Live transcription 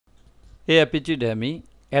এই এপিসোডে আমি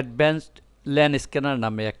অ্যাডভান্সড ল্যান স্ক্যানার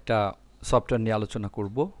নামে একটা সফটওয়্যার নিয়ে আলোচনা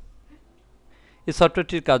করব। এই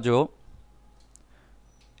সফটওয়্যারটির কাজও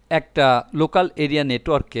একটা লোকাল এরিয়া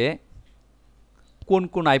নেটওয়ার্কে কোন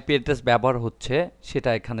কোন আইপি অ্যাড্রেস ব্যবহার হচ্ছে সেটা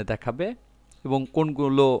এখানে দেখাবে এবং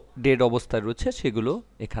কোনগুলো ডেড অবস্থায় রয়েছে সেগুলো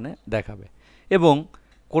এখানে দেখাবে এবং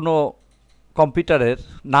কোনো কম্পিউটারের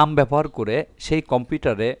নাম ব্যবহার করে সেই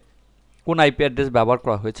কম্পিউটারে কোন আইপি অ্যাড্রেস ব্যবহার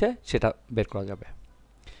করা হয়েছে সেটা বের করা যাবে।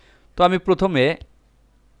 তো আমি প্রথমে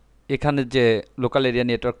এখানে যে লোকাল এরিয়া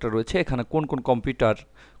নেটওয়ার্কটা রয়েছে এখানে কোন কোন কম্পিউটার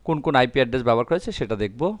কোন কোন আইপি অ্যাড্রেস ব্যবহার করেছে সেটা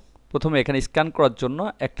দেখব। প্রথমে এখানে স্ক্যান করার জন্য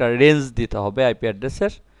একটা রেঞ্জ দিতে হবে আইপি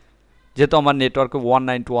অ্যাড্রেসের। যেহেতু আমার নেটওয়ার্কে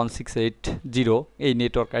 192.168.0 এই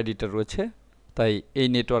নেটওয়ার্ক আইডিটা রয়েছে, তাই এই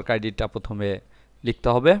নেটওয়ার্ক আইডিটা প্রথমে লিখতে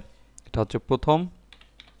হবে। এটা হচ্ছে প্রথম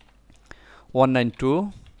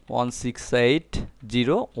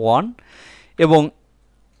 192.168.0.1 এবং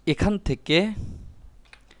এখান থেকে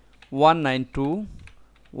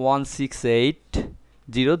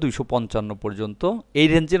 192.168.0.255 পর্যন্ত এই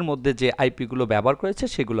রেঞ্জের মধ্যে যে আইপিগুলো ব্যবহার করেছে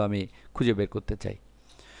সেগুলো আমি খুঁজে বের করতে চাই।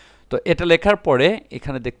 তো এটা লেখার পরে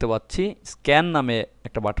এখানে দেখতে পাচ্ছি স্ক্যান নামে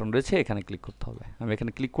একটা বাটন রয়েছে, এখানে ক্লিক করতে হবে। আমি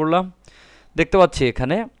এখানে ক্লিক করলাম, দেখতে পাচ্ছি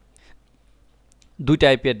এখানে দুইটা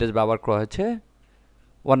আইপি অ্যাড্রেস ব্যবহার করা হয়েছে,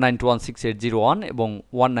 192.168.0.1 এবং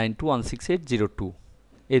 192.168.0.2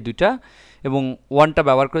 এই দুইটা, এবং 1টা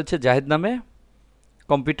ব্যবহার করেছে জাহিদ নামে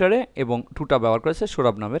কম্পিউটারে এবং 2টা ব্যবহার করেছে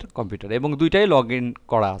সৌরভ নামের কম্পিউটারে, এবং দুইটাই লগ ইন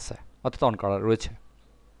করা আছে অর্থাৎ অন করা রয়েছে।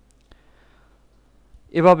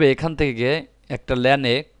 এভাবে এখান থেকে একটা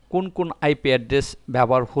ল্যানে কোন কোন আইপি অ্যাড্রেস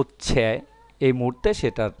ব্যবহার হচ্ছে এই মুহূর্তে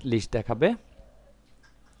সেটার লিস্ট দেখাবে।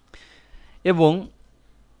 এবং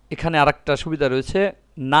এখানে আরেকটা সুবিধা রয়েছে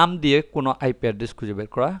নাম দিয়ে কোনো আইপি অ্যাড্রেস খুঁজে বের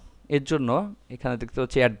করা। এর জন্য এখানে দেখতে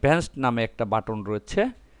পাচ্ছি অ্যাডভান্সড নামে একটা বাটন রয়েছে,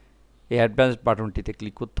 এই অ্যাডভান্সড বাটনটিতে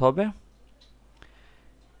ক্লিক করতে হবে।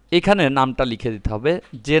 এখানে নামটা লিখে দিতে হবে,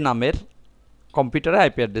 যে নামের কম্পিউটারে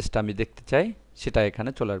আইপি অ্যাড্রেসটা আমি দেখতে চাই সেটা এখানে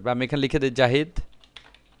চলে আসবে। আমি এখানে লিখে দিই জাহিদ,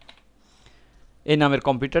 এই নামের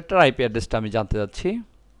কম্পিউটারটার আইপি অ্যাড্রেসটা আমি জানতে যাচ্ছি,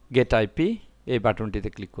 গেট আইপি এই বাটনটিতে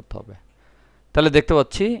ক্লিক করতে হবে। তাহলে দেখতে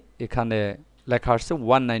পাচ্ছি এখানে লেখা আসছে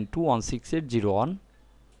 192.168.0.1,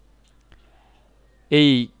 এই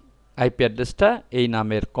আইপি অ্যাড্রেসটা এই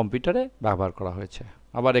নামের কম্পিউটারে ব্যবহার করা হয়েছে।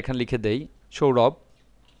 আবার এখানে লিখে দেই সৌরভ,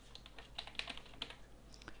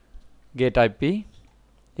 গেট আইপি,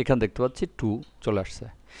 এখানে দেখতে পাচ্ছি 2 চলে আসছে।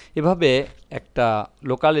 এভাবে একটা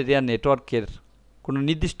লোকাল এরিয়া নেটওয়ার্কের কোনো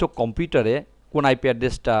নির্দিষ্ট কম্পিউটারে কোন আইপি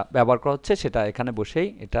অ্যাড্রেসটা ব্যবহার করা হচ্ছে সেটা এখানে বসেই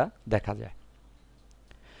এটা দেখা যায়।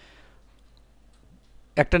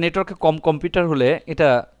 একটা নেটওয়ার্কে কম কম্পিউটার হলে এটা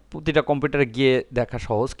প্রতিটা কম্পিউটারে গিয়ে দেখা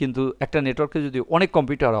সহজ, কিন্তু একটা নেটওয়ার্কে যদি অনেক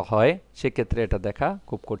কম্পিউটার হয় সেক্ষেত্রে এটা দেখা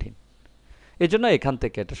খুব কঠিন। এই জন্য এখান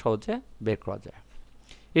থেকে এটা সহজে বের করা যায়।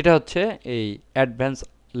 এটা হচ্ছে এই অ্যাডভান্স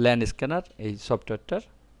ল্যান স্ক্যানার এই সফটওয়্যারটার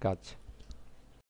কাজ।